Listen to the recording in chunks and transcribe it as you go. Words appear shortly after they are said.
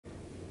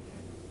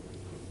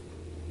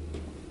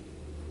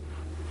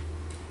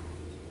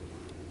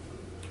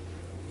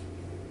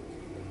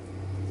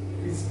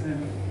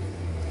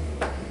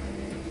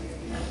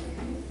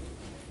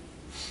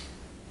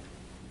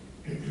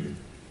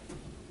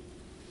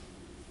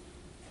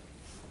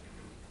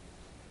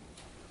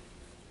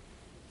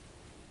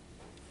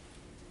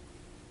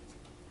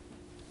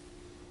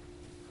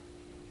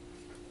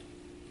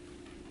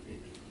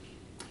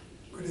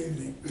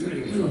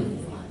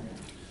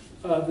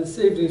This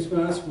evening's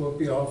Mass will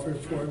be offered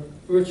for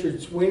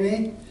Richard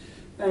Sweeney,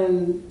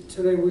 and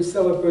today we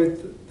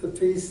celebrate the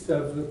feast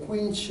of the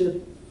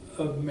Queenship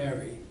of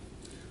Mary.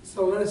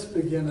 So let us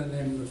begin in the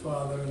name of the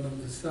Father, and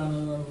of the Son,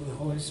 and of the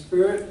Holy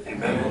Spirit.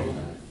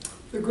 Amen.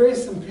 The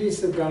grace and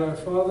peace of God our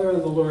Father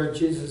and the Lord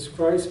Jesus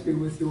Christ be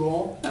with you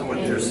all. And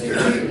with your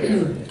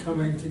spirit.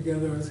 Coming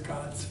together as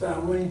God's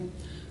family,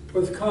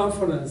 with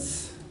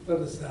confidence, let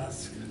us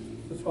ask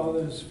the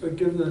Father's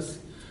forgiveness,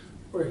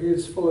 for he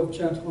is full of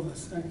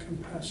gentleness and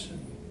compassion.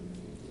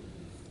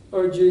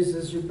 Lord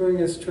Jesus, you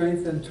bring us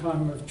strength in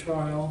time of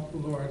trial.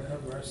 Lord,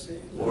 have mercy.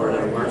 Lord,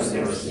 have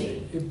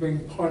mercy. You bring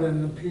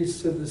pardon and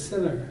peace to the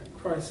sinner.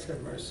 Christ,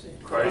 have mercy.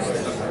 Christ,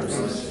 have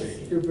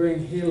mercy. You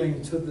bring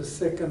healing to the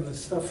sick and the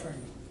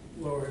suffering.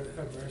 Lord,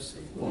 have mercy.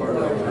 Lord,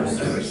 have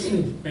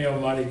mercy. May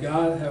Almighty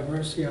God have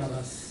mercy on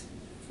us,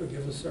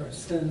 forgive us our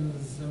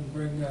sins, and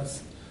bring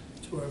us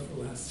to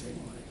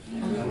everlasting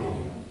life.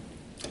 Amen.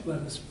 Let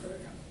us pray.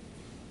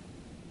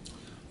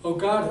 O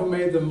God, who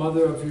made the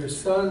mother of your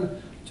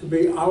Son to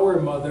be our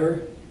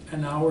mother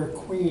and our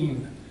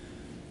Queen,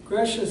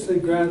 graciously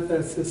grant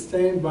that,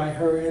 sustained by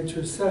her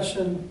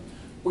intercession,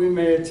 we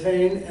may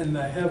attain in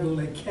the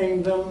heavenly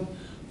kingdom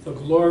the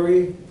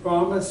glory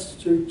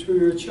promised to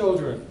your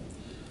children.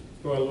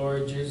 Through our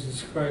Lord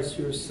Jesus Christ,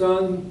 your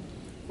Son,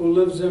 who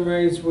lives and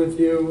reigns with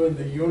you in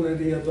the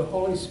unity of the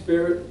Holy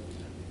Spirit,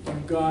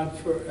 one God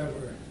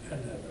forever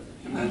and ever.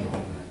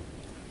 Amen.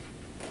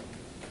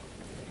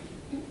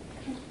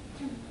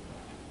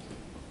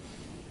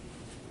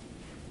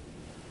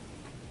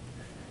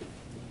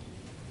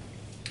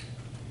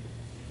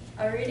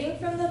 A reading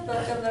from the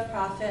book of the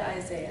prophet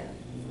Isaiah.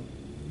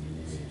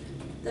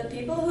 The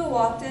people who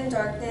walked in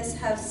darkness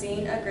have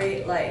seen a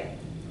great light.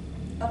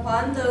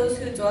 Upon those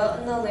who dwelt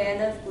in the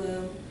land of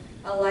gloom,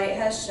 a light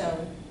has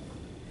shone.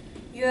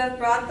 You have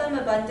brought them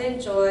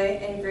abundant joy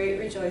and great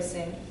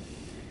rejoicing.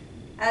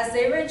 As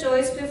they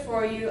rejoice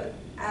before you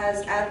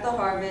as at the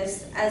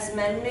harvest, as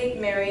men make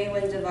merry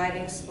when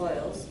dividing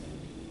spoils.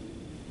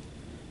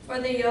 For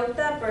the yoke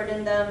that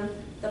burdened them,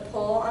 the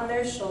pole on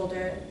their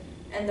shoulder,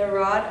 and the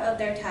rod of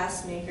their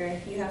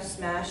taskmaker you have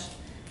smashed,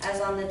 as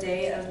on the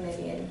day of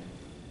Midian.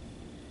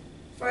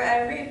 For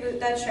every boot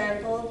that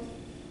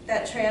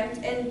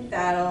tramped in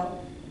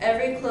battle,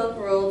 every cloak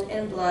rolled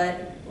in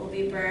blood will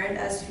be burned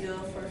as fuel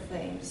for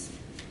flames.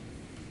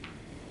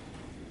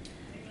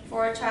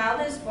 For a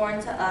child is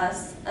born to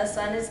us, a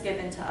son is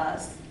given to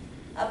us.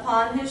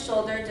 Upon his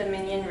shoulder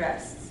dominion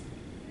rests.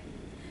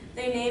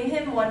 They name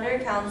him Wonder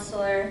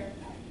Counselor,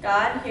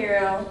 God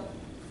Hero,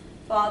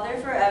 Father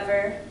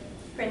forever,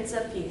 Prince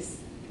of Peace.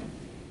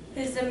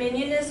 His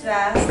dominion is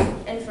vast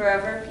and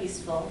forever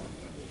peaceful.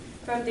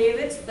 From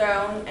David's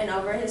throne and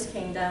over his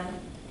kingdom,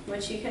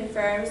 which he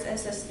confirms and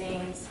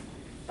sustains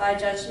by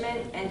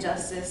judgment and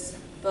justice,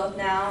 both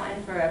now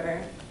and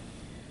forever.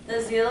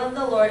 The zeal of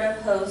the Lord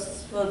of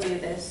hosts will do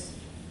this.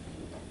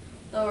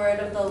 The word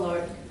of the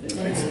Lord.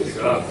 Thanks be to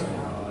God.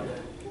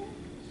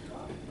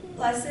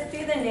 Blessed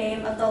be the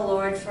name of the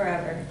Lord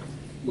forever.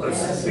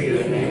 Blessed be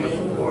the name of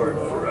the Lord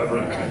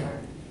forever.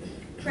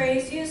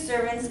 Praise you,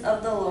 servants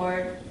of the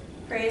Lord.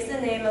 Praise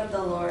the name of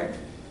the Lord.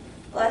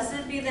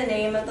 Blessed be the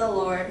name of the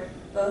Lord,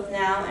 both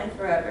now and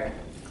forever.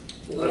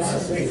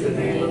 Blessed be the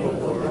name of the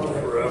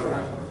Lord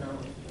forever.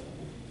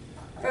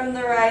 From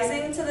the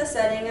rising to the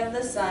setting of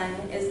the sun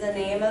is the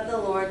name of the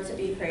Lord to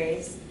be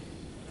praised.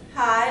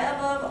 High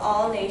above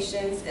all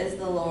nations is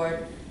the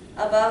Lord.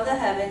 Above the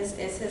heavens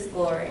is his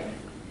glory.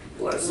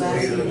 Blessed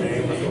be the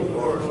name of the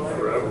Lord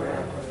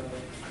forever.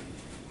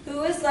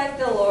 Who is like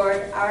the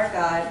Lord our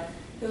God,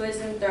 who is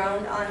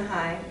enthroned on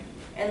high,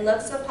 and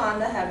looks upon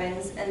the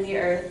heavens and the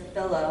earth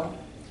below.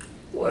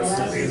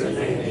 Blessed be the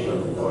name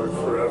of the Lord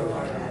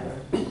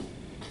forever.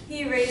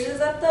 He raises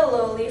up the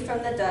lowly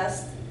from the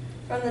dust.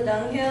 From the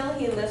dunghill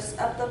he lifts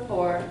up the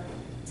poor,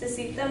 to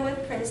seat them with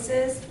the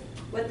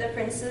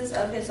princes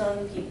of his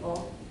own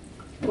people.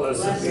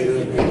 Blessed be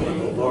the name of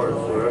the Lord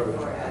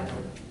forever.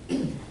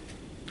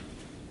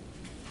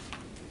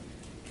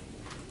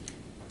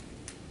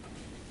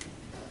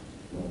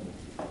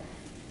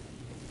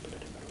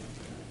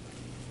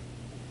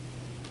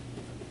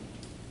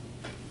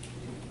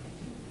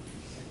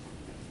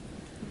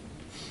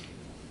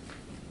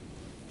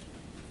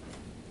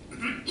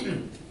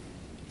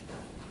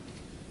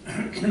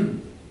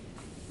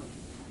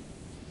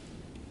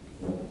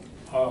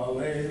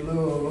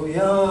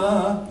 Alleluia,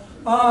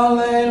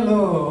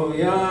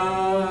 alleluia,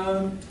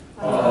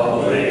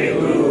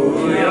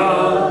 Alleluia,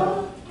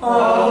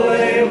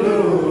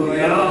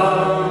 alleluia.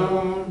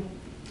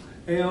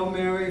 Hail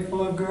Mary,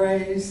 full of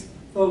grace,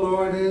 the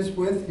Lord is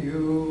with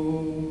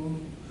you.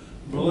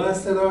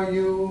 Blessed are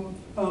you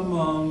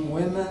among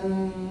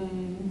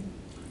women.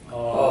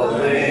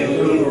 Alleluia,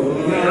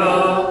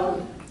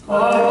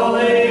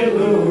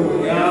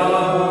 alleluia.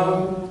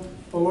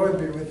 The Lord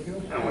be with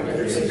you. And with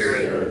your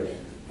spirit.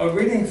 A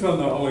reading from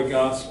the Holy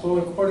Gospel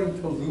according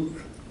to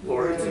Luke.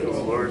 Glory to the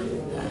Lord.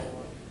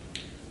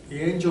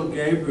 The angel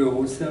Gabriel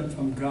was sent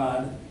from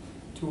God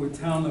to a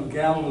town of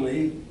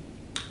Galilee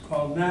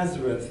called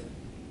Nazareth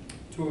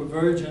to a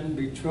virgin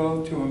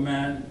betrothed to a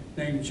man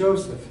named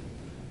Joseph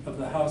of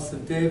the house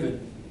of David.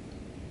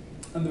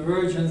 And the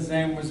virgin's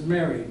name was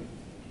Mary.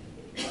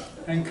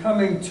 And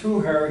coming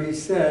to her, he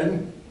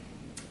said,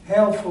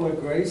 "Hail, full of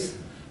grace,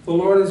 the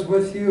Lord is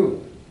with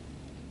you."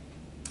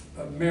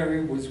 But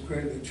Mary was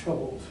greatly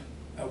troubled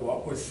at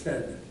what was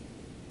said.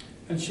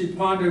 And she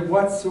pondered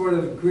what sort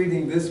of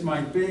greeting this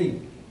might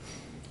be.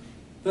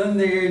 Then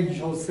the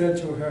angel said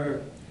to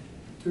her,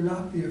 "Do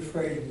not be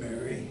afraid,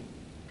 Mary,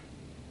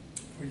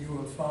 for you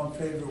have found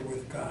favor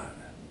with God.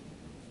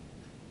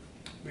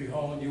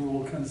 Behold, you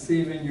will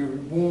conceive in your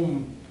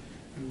womb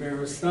and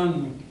bear a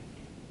son,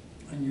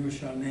 and you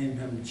shall name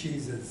him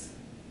Jesus.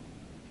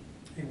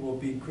 He will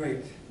be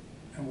great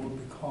and will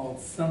be called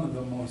Son of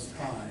the Most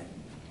High.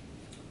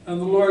 And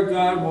the Lord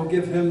God will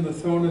give him the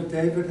throne of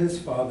David his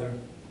father,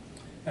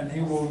 and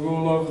he will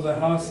rule over the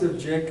house of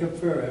Jacob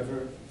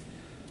forever.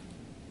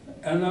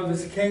 And of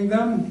his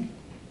kingdom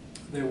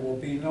there will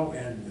be no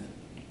end."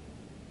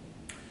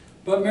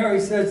 But Mary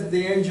said to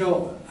the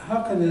angel,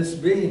 "How can this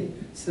be,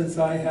 since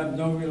I have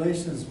no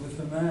relations with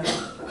a man?"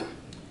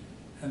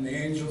 And the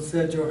angel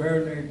said to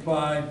her in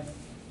reply,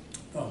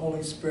 "The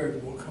Holy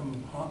Spirit will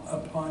come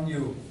upon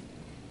you,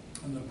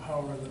 and the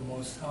power of the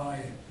Most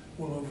High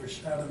will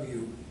overshadow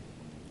you.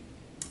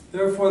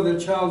 Therefore the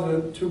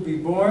child to be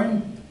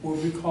born will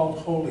be called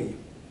Holy,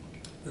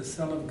 the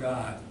Son of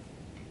God.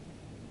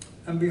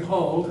 And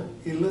behold,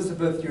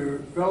 Elizabeth, your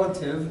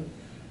relative,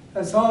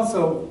 has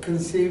also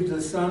conceived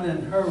a son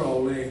in her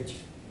old age.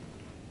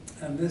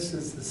 And this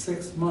is the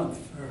 6th month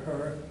for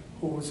her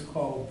who was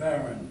called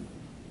barren.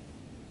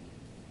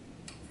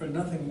 For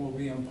nothing will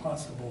be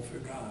impossible for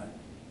God."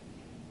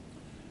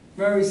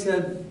 Mary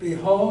said,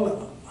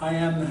 "Behold, I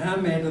am the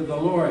handmaid of the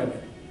Lord.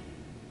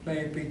 May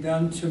it be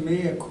done to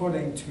me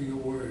according to your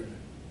word."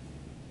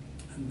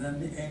 And then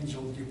the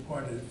angel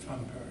departed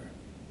from her.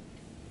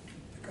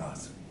 The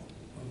Gospel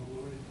of the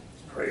Lord.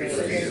 Praise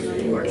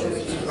to you, Lord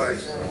Jesus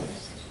Christ.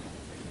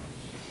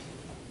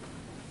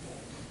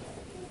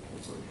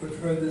 We've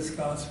heard this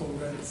gospel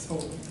read so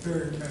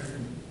very,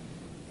 very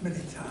many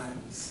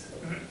times.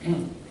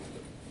 And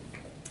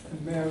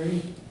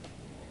Mary,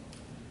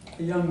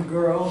 a young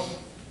girl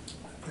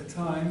at the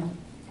time,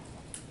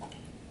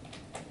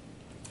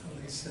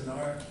 at least in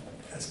our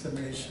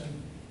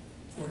estimation,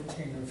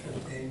 14 or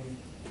 15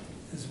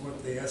 is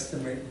what they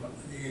estimate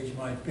the age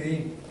might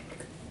be.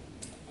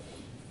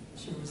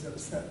 She was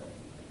upset.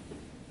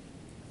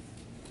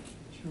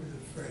 She was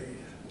afraid.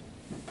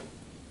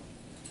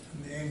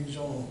 And the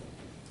angel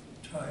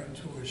tried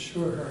to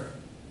assure her,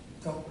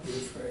 "Don't be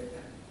afraid."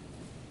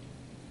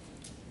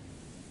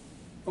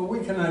 But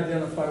we can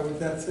identify with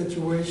that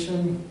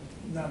situation,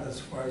 not as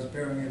far as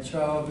bearing a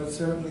child, but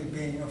certainly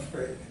being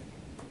afraid.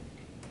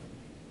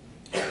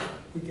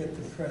 We get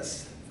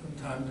depressed from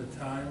time to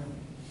time.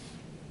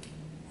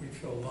 We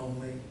feel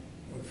lonely.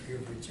 We feel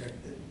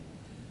rejected.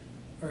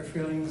 Our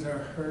feelings are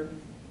hurt.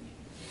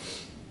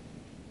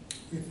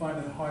 We find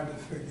it hard to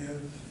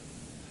forgive.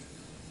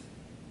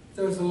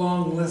 There's a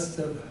long list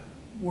of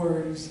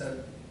worries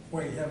that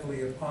weigh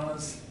heavily upon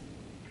us,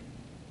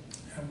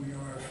 and we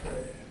are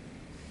afraid.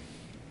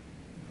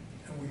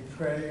 And we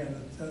pray, and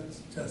it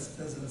just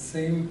doesn't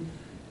seem,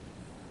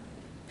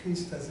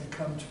 peace doesn't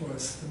come to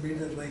us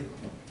immediately.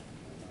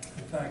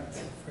 In fact,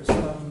 for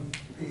some,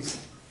 peace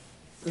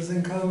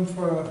doesn't come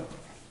for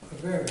a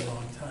very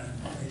long time,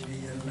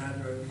 maybe in a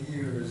matter of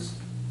years.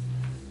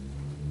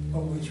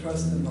 But we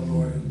trust in the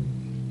Lord,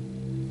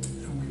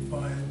 and we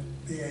find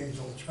the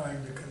angel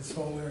trying to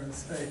console her and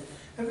say,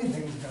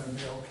 "Everything's going to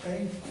be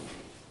okay.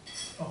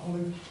 The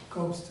Holy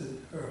Ghost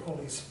or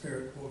Holy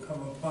Spirit will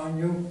come upon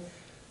you,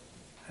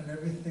 and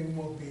everything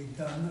will be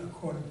done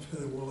according to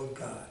the will of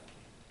God."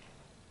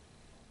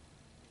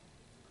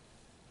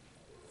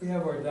 We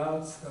have our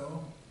doubts,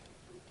 though.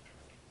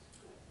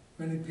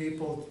 Many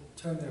people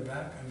turn their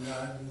back on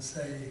God and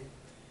say,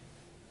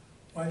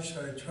 "Why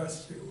should I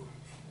trust you?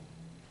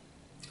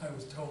 I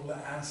was told to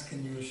ask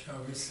and you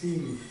shall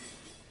receive."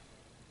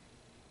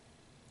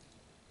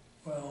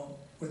 Well,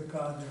 with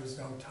God there is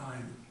no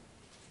time.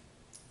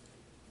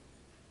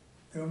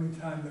 The only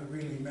time that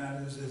really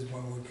matters is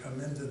when we come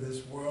into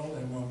this world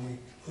and when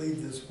we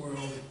leave this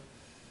world.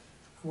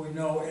 We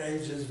know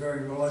age is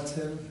very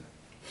relative.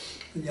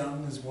 The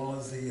young as well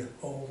as the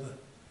old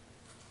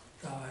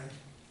die.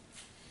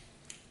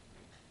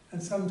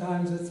 And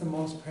sometimes it's the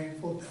most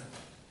painful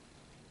death.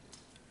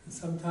 And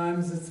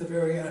sometimes it's a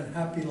very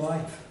unhappy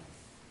life.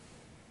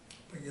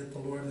 But yet the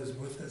Lord is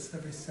with us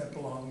every step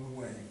along the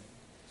way.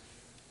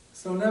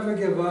 So never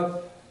give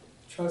up.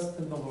 Trust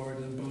in the Lord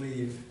and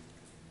believe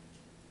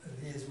that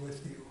He is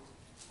with you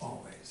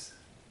always.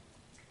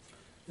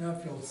 Now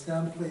if you'll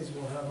stand, please,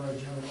 we'll have our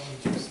general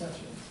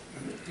intercession.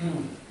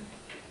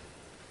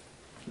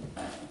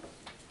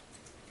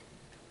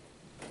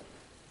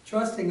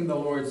 Trusting in the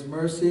Lord's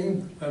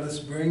mercy, let us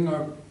bring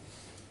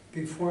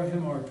before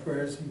Him our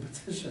prayers and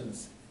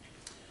petitions.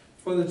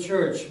 For the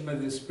Church, may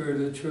the Spirit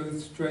of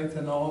truth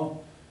strengthen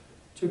all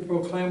to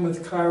proclaim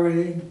with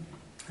clarity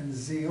and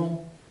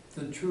zeal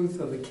the truth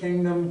of the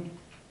kingdom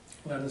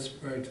Let us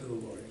pray to the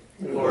Lord.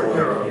 Lord,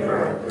 hear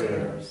our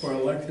prayers. For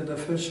elected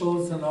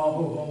officials and all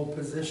who hold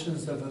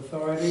positions of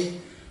authority,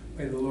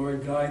 may the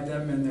Lord guide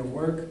them in their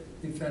work,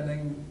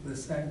 defending the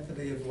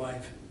sanctity of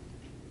life.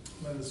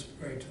 Let us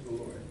pray to the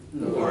Lord.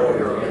 Lord,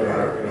 hear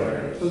our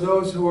prayers. For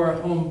those who are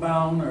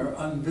homebound or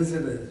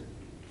unvisited,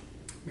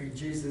 may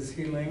Jesus'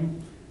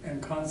 healing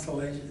and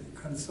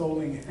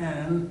consoling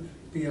hand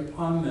be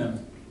upon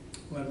them.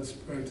 Let us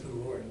pray to the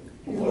Lord.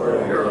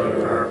 Lord, hear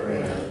our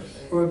prayers.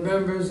 For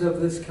members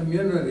of this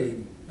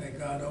community, may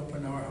God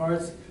open our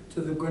hearts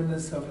to the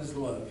goodness of His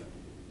love.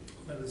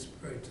 Let us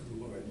pray to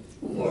the Lord.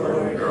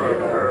 Lord, hear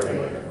our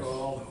prayers. For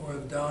all who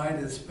have died,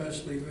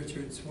 especially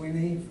Richard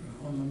Sweeney,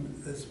 for whom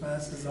this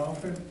Mass is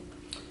offered,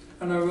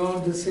 and our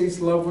own deceased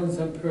loved ones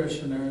and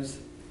parishioners,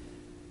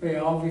 may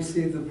all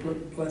receive the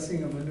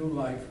blessing of a new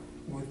life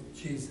with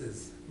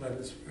Jesus. Let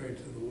us pray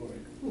to the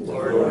Lord.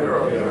 Lord,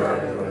 hear our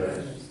prayers.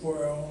 And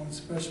for our own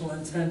special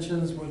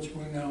intentions, which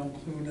we now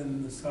include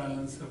in the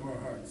silence of our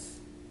hearts.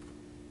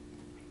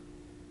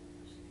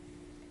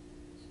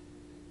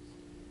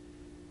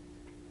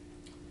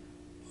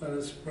 Let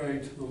us pray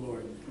to the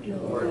Lord.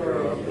 Lord,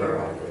 hear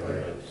our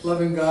prayers.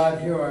 Loving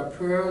God, hear our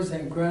prayers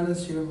and grant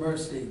us your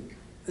mercy.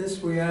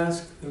 This we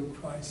ask through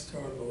Christ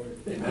our Lord.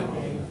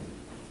 Amen.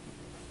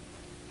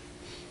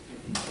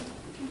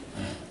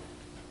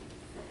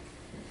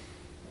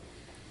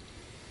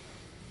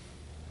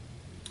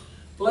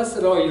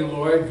 Blessed are you,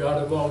 Lord,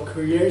 God of all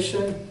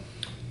creation,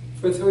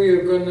 for through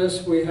your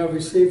goodness we have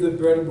received the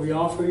bread we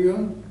offer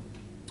you,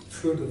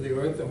 fruit of the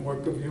earth and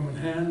work of human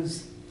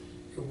hands.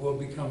 It will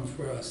become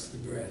for us the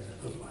bread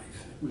of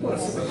life.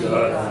 Blessed be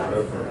God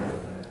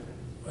forever.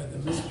 By the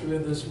mystery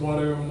of this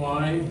water and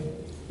wine,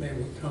 may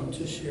we come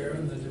to share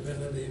in the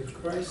divinity of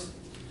Christ,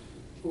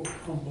 who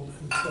humbled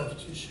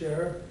himself to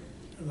share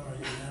in our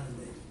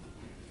humanity.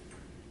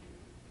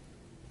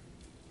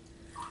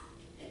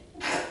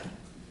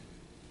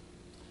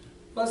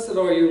 Blessed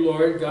are you,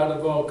 Lord, God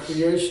of all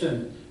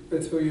creation, for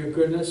through your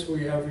goodness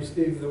we have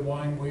received the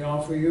wine we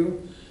offer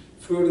you,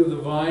 fruit of the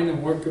vine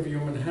and work of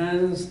human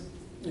hands,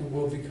 and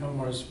will become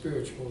our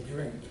spiritual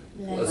drink.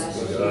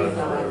 Blessed be God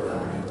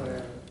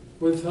forever.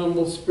 With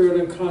humble spirit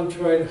and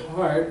contrite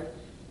heart,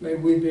 may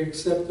we be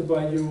accepted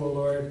by you, O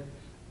Lord.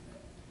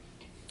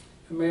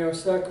 And may our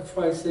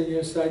sacrifice in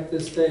your sight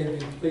this day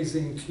be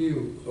pleasing to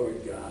you,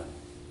 Lord God.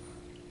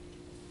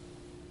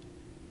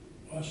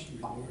 Wash me,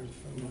 Lord,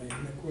 from my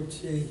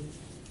iniquity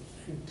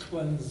and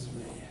cleanse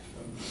me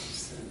from my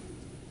sin.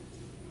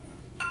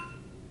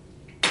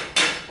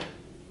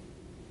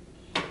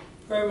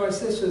 Pray, my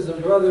sisters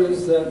and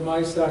brothers, that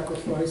my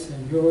sacrifice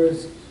and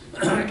yours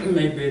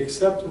may be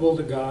acceptable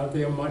to God,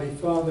 the Almighty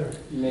Father.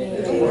 May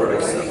the Lord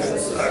accept the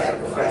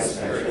sacrifice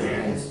at your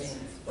hands,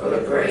 for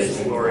the praise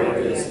and glory of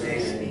his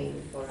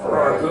name, for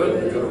our good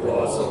and the good of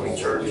all Holy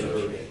Church.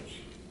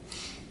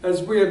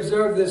 As we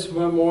observe this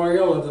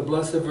memorial of the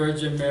Blessed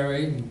Virgin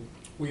Mary,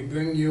 we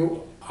bring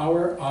you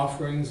our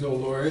offerings, O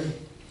Lord,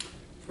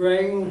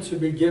 praying to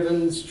be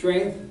given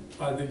strength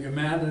by the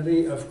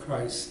humanity of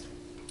Christ,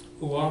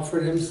 who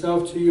offered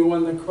himself to you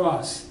on the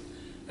cross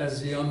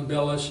as the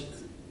unblemished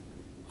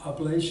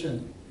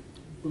oblation,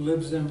 who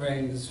lives and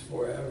reigns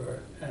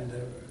forever and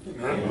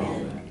ever.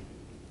 Amen.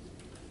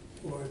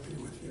 Lord be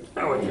with you.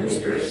 And with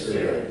your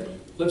spirit.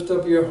 Lift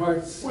up your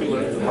hearts. We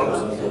lift them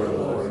up to the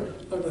Lord.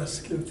 Let us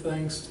give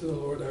thanks to the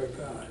Lord our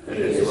God. It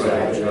is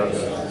right and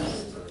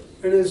just.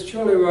 It is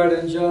truly right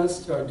and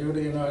just, our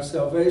duty and our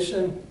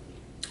salvation,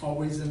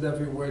 always and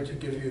everywhere to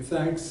give you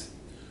thanks,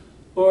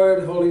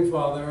 Lord, Holy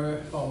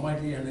Father,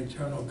 Almighty and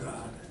eternal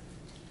God,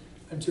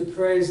 and to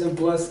praise and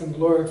bless and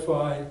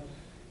glorify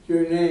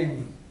your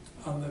name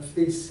on the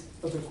feast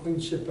of the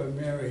Queenship of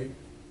Mary.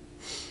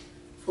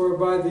 For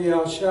by the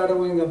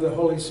outshadowing of the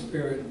Holy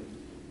Spirit,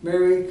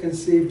 Mary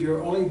conceived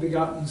your only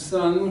begotten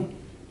Son,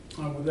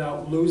 and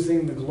without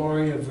losing the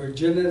glory of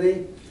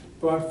virginity,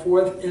 brought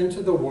forth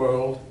into the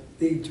world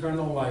the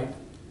eternal light,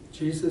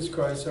 Jesus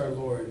Christ our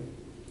Lord.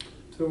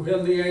 Through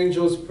him the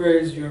angels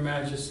praise your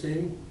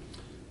majesty,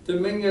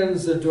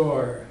 dominions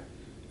adore,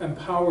 and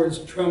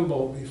powers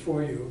tremble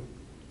before you.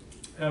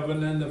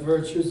 Heaven and the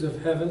virtues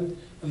of heaven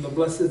and the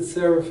blessed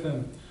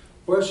seraphim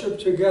worship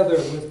together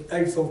with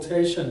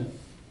exultation.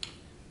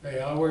 May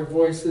our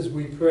voices,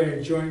 we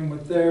pray, join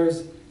with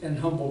theirs in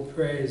humble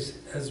praise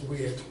as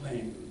we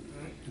acclaim.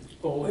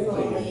 Holy,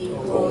 holy,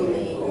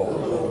 holy,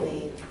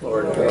 holy,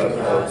 Lord God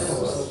of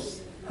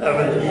hosts,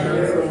 heaven and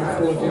earth are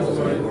full of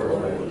your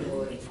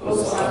glory.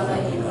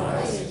 Hosanna in the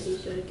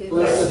highest.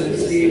 Blessed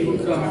is he who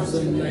comes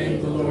in the name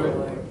of the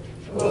Lord.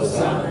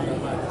 Hosanna in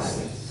the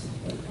highest.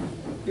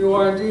 You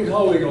are indeed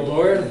holy, O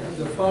Lord,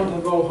 the fountain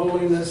of all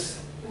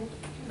holiness.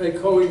 Make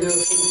holy therefore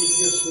these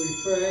gifts,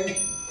 we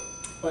pray,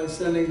 by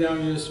sending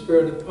down your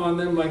Spirit upon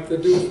them like the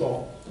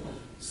dewfall,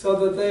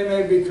 so that they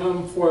may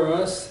become for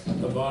us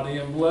the body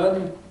and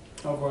blood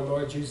of our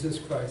Lord Jesus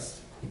Christ.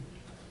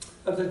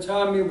 At the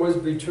time he was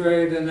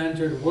betrayed and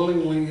entered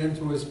willingly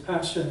into his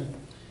passion,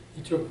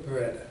 he took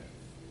bread,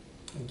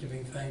 and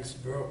giving thanks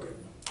broke it,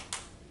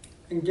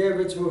 and gave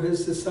it to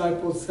his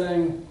disciples,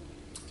 saying,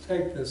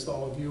 Take this,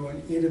 all of you,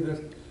 and eat of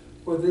it,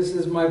 for this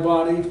is my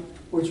body,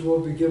 which will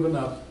be given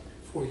up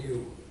for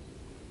you.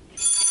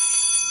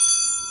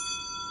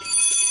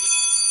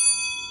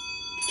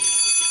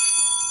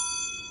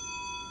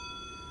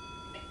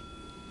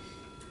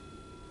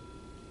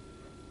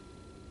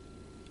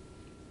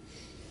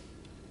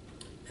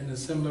 In a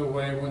similar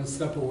way, when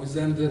supper was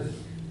ended,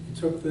 he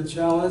took the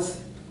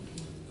chalice,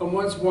 and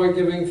once more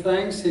giving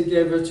thanks, he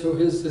gave it to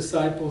his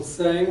disciples,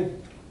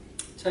 saying,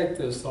 "Take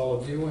this, all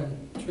of you, and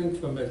drink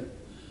from it.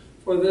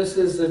 For this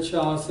is the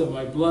chalice of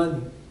my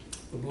blood,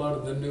 the blood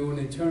of the new and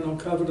eternal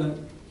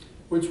covenant,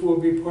 which will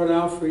be poured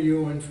out for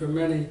you and for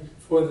many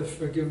for the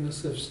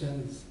forgiveness of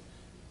sins.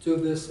 Do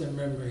this in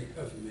memory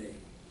of me."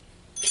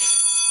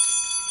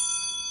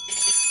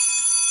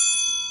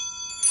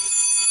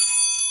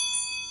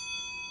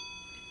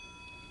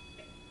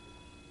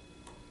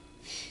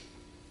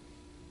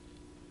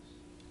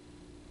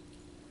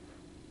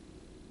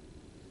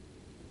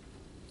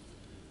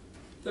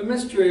 The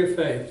mystery of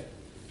faith.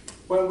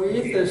 When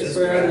we eat this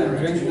bread and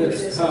drink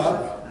this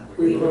cup,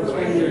 we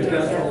proclaim your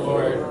death, O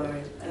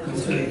Lord,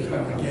 until you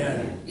come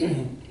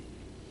again.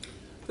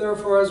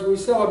 Therefore, as we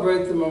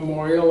celebrate the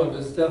memorial of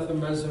his death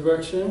and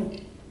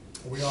resurrection,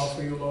 we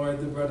offer you, Lord,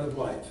 the bread of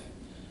life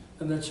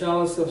and the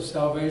chalice of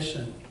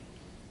salvation,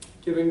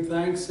 giving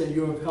thanks that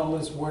you have held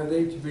us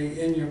worthy to be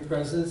in your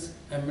presence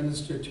and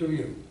minister to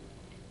you.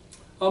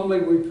 Humbly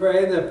we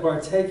pray that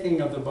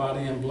partaking of the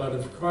body and blood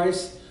of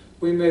Christ,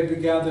 we may be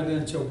gathered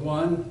into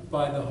one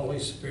by the Holy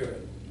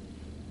Spirit.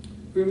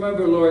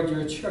 Remember, Lord,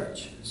 your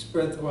church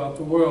spread throughout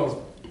the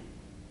world,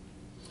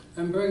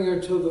 and bring her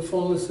to the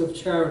fullness of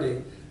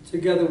charity,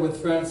 together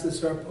with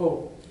Francis, our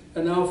Pope,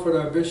 and Alfred,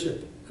 our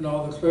Bishop, and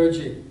all the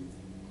clergy.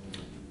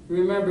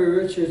 Remember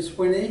Richard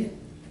Swinney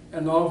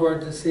and all of our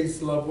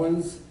deceased loved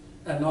ones,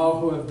 and all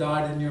who have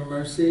died in your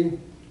mercy.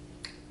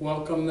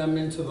 Welcome them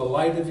into the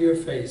light of your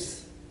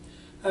face.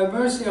 Have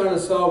mercy on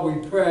us all,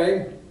 we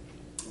pray,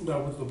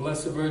 that with the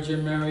Blessed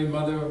Virgin Mary,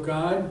 Mother of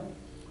God,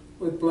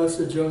 with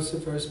Blessed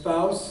Joseph, her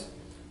spouse,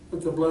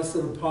 with the blessed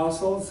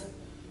apostles,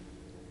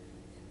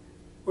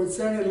 with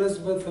Saint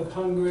Elizabeth of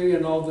Hungary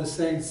and all the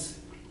saints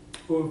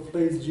who have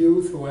pleased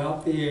you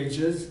throughout the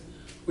ages,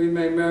 we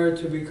may merit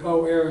to be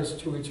co-heirs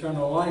to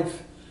eternal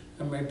life,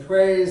 and may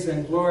praise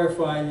and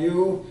glorify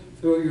you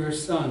through your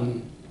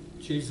Son,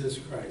 Jesus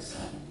Christ.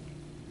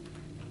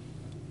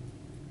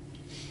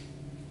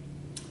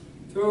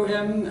 Through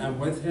him, and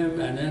with him,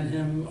 and in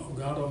him, O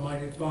God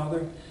Almighty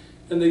Father,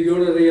 in the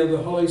unity of the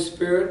Holy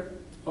Spirit,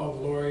 all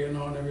glory and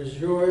honor is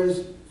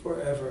yours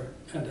forever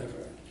and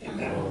ever.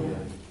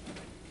 Amen.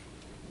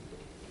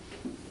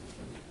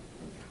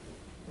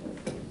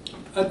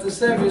 At the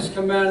Savior's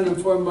command,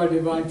 informed by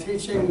divine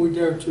teaching, we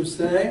dare to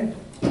say,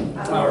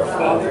 Our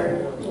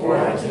Father, who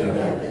art in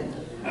heaven,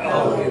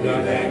 hallowed be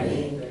thy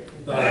name.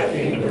 Thy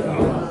kingdom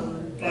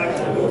come,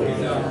 thy will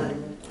be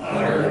done,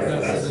 on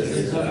earth as it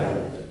is in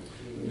heaven.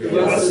 Give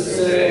us this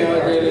day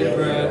our daily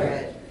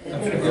bread,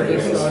 and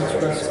forgive us our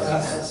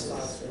trespasses,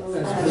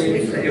 as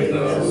we forgive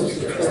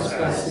those who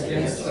trespass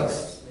against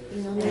us.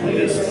 And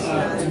lead us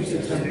not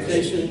into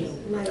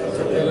temptation, but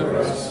deliver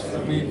us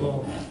from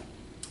evil.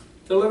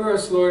 Deliver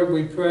us, Lord,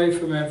 we pray,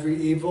 from every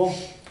evil.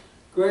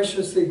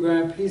 Graciously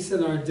grant peace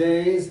in our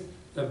days,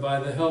 that by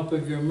the help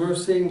of your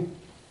mercy,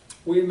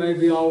 we may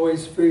be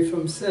always free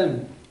from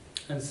sin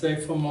and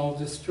safe from all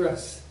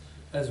distress,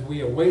 as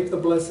we await the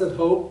blessed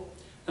hope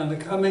and the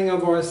coming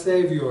of our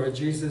Savior,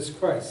 Jesus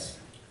Christ.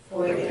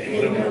 For the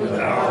kingdom, the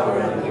power,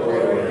 and the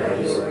glory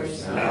are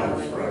yours, now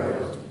and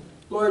forever.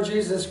 Lord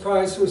Jesus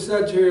Christ, who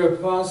said to your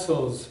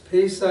apostles,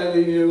 "Peace I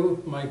leave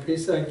you, my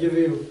peace I give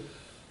you,"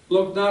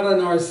 look not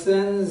on our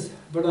sins,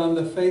 but on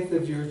the faith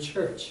of your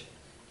church,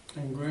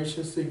 and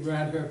graciously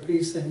grant her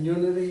peace and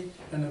unity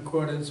in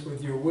accordance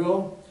with your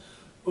will,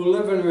 who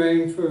live and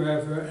reign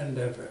forever and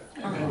ever.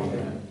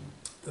 Amen.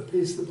 The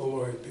peace of the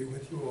Lord be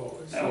with you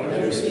always. And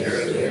with your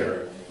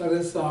spirit. Let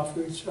us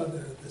offer each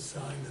other the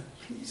sign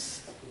of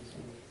peace.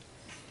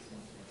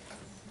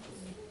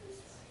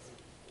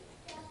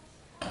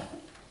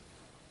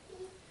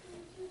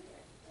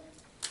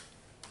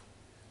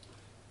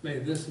 May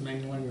this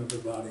mingling of the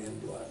body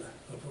and blood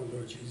of our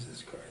Lord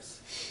Jesus Christ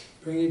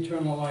bring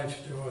eternal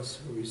life to us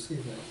who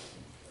receive it.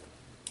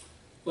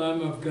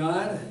 Lamb of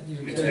God, you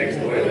take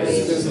away the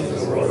sins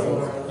of the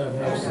world, have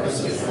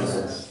mercy on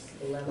us.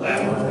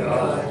 Lamb of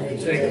God, you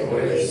take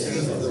away the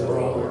sins of the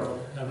world,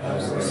 have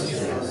mercy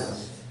on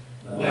us.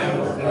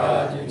 Lamb of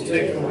God, you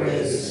take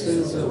away the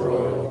sins of the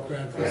world,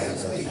 grant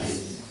us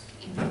peace.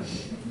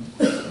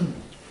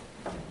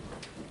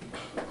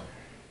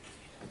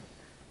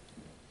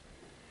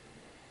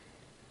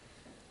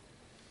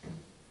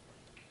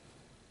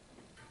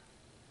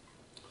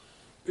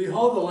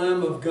 Behold the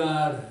Lamb of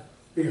God.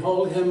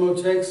 Behold him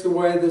who takes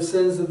away the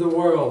sins of the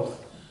world.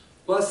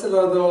 Blessed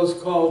are those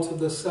called to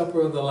the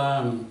supper of the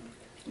Lamb.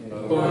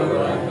 Lord,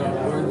 I am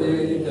not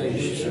worthy that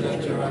you should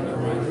enter under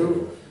my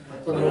roof,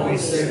 but only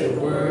say the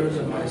word,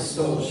 and my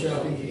soul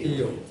shall be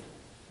healed.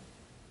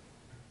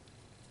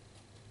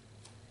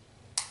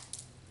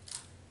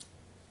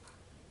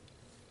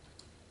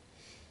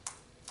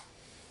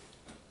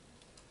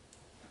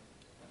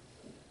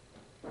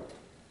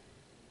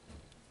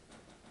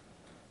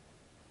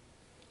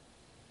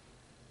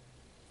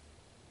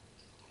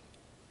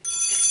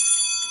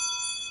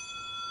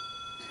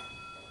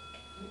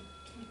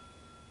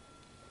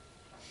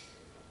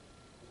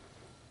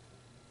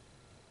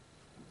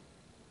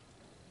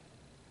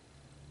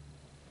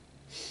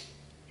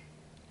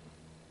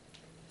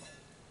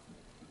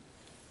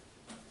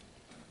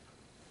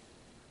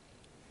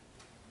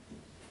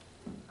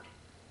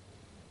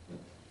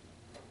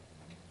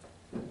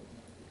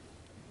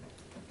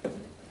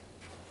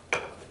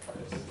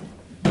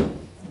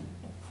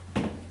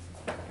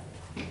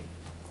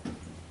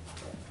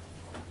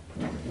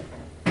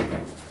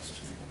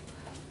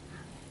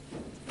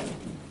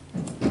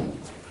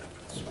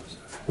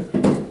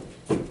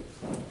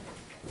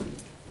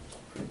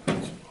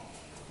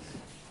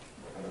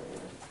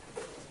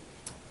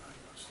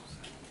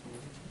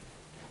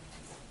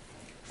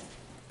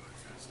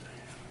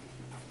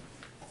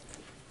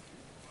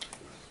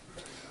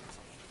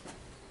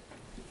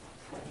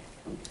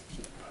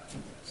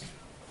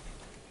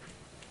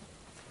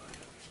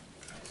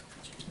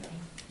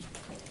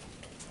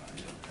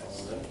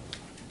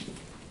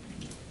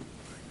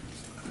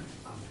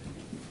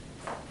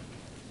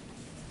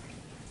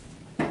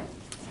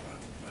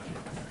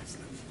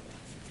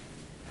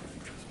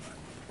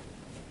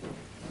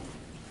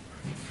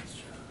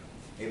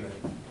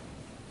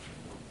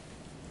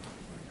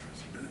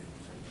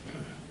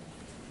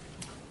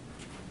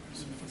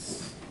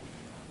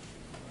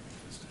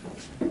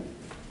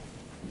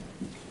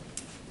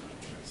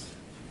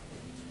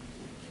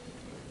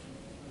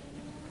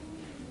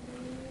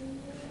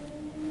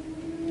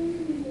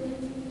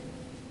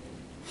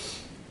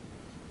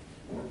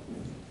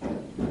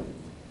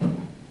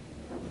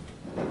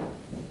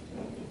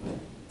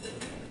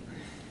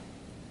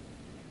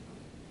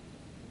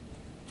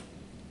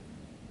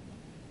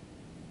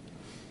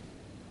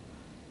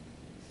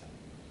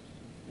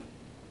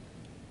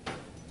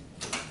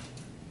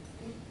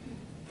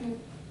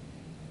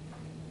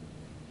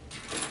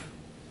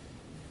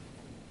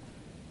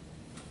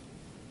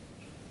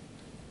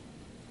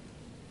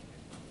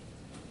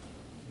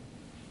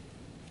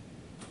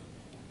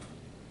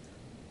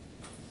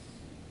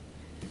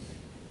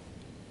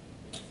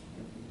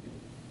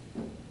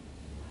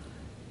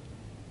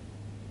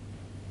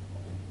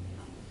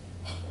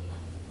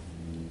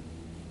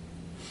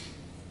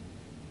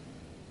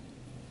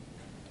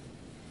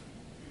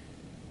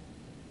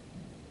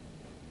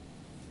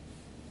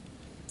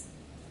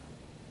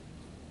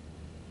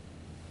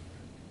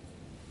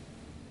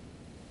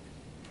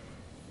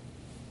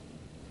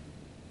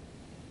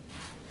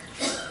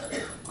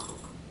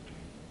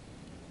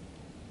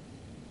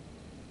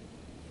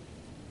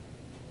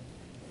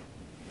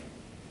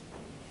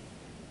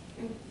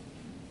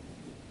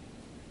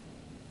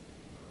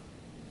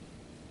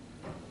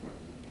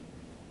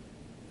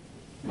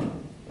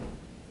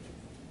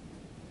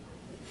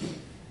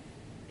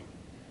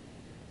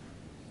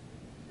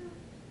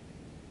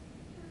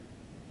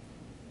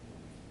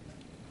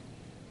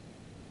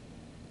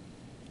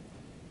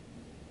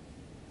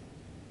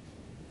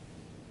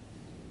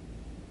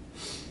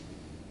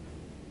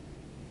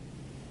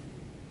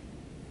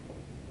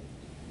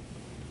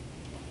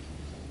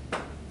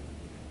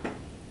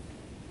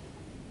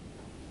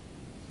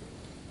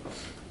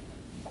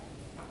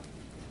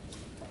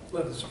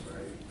 Let us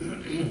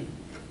pray.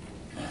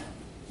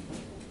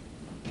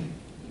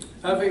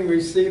 Having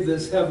received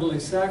this heavenly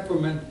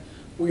sacrament,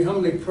 we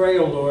humbly pray,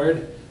 O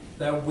Lord,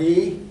 that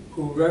we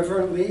who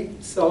reverently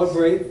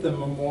celebrate the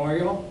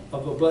memorial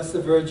of the Blessed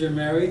Virgin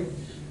Mary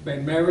may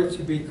merit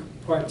to be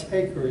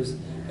partakers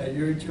at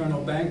your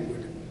eternal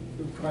banquet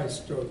through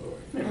Christ our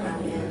Lord.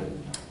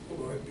 Amen. The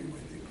Lord be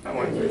with you. I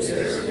want to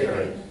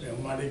spirit. The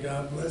Almighty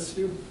God bless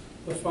you,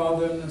 the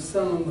Father, and the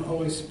Son, and the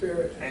Holy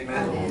Spirit.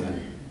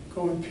 Amen.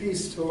 Go in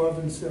peace to love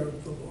and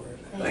serve the Lord.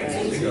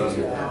 Thanks be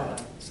to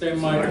God. Saint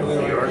Michael,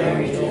 the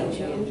Archangel,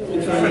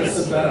 defend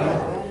us in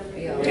battle.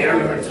 Be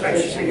our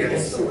protection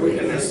against the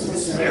wickedness and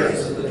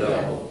snares of the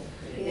devil.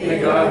 May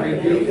God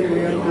rebuke him,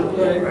 we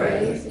humbly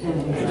pray.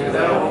 And do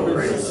thou, O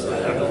Prince of the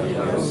heavenly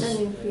hosts,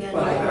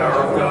 by the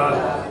power of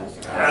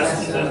God,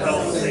 cast into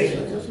hell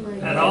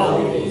Satan and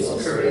all evil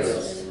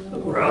spirits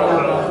who prowl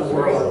about the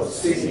world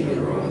seeking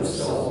the ruin of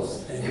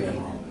souls.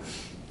 Amen.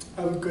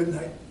 Have a good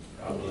night.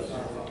 God bless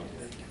you.